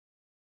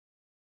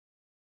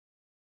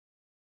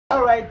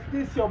Alright,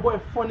 this is your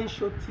boy Funny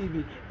Show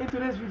TV. In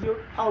today's video,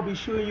 I'll be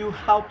showing you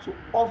how to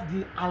off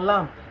the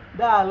alarm.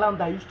 That alarm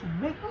that used to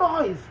make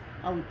noise.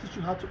 I will teach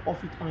you how to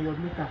off it on your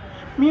meter.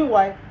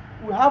 Meanwhile,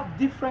 we have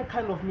different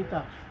kind of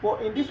meter,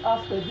 but in this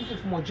aspect, this is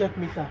Mojek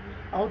meter.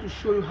 I want to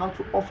show you how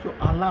to off your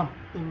alarm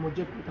in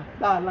Mojek meter.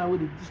 That alarm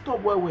will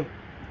disturb well.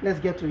 Let's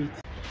get to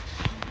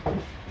it.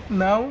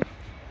 Now,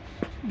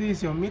 this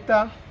is your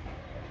meter.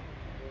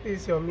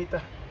 This is your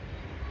meter.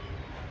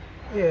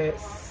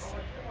 Yes.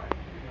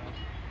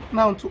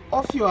 Now to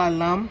off your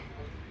alarm,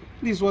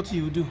 this is what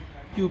you do.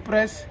 You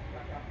press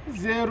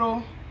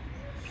 0,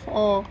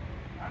 4,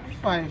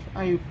 5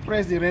 and you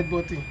press the red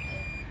button.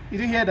 Did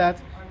you hear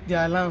that?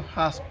 The alarm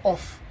has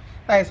off.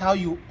 That is how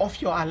you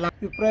off your alarm.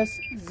 You press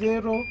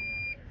 0,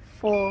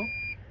 4,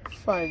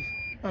 5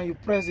 and you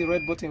press the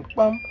red button.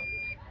 Bam.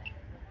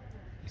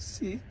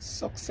 See,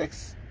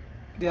 success.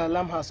 The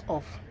alarm has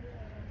off.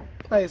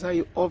 That is how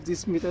you off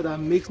this meter that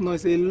makes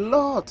noise a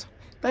lot.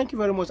 Thank you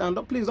very much, and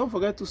please don't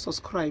forget to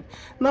subscribe.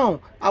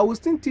 Now, I will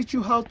still teach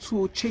you how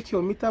to check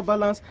your meter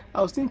balance.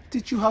 I will still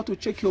teach you how to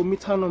check your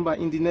meter number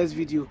in the next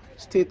video.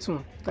 Stay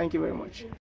tuned. Thank you very much.